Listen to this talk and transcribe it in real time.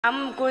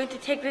I'm going to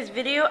take this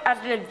video as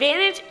an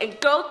advantage and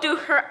go through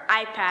her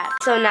iPad.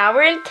 So now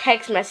we're in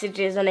text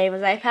messages on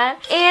Ava's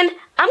iPad. And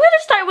I'm going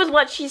to start with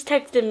what she's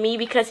texted me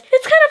because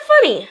it's kind of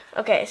funny.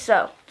 Okay,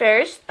 so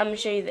first, I'm going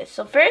to show you this.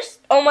 So first,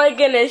 oh my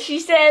goodness, she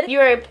said,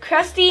 "You're a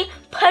crusty,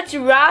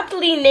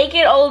 patriotically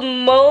naked old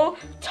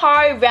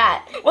mole-tar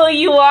rat. Well,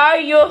 you are.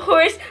 You're a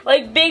horse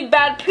like big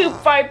bad poop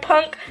fart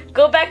punk.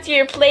 Go back to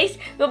your place.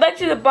 Go back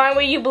to the barn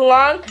where you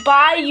belong.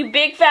 Bye, you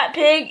big fat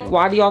pig."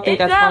 Why do y'all think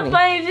that's funny? It's not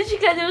funny just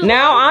because it was...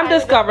 Now I'm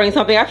discovering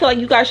something. I feel like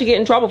you guys should get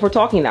in trouble for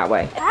talking that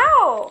way.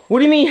 How? What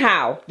do you mean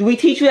how? Do we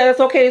teach you that it's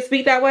okay to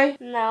speak that way?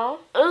 No.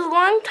 It was a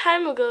long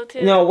time ago,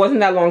 too. No, it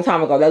wasn't that long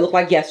time ago. That looked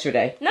like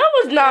yesterday. No,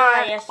 it was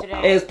not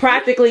yesterday. It was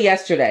practically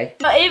yesterday.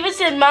 But Ava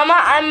said, "Mama,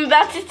 I'm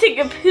about to take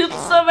a poop,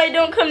 so if I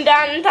don't come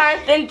down in time,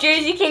 then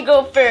Jersey can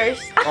go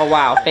first." Oh,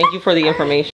 wow. Thank you for the information.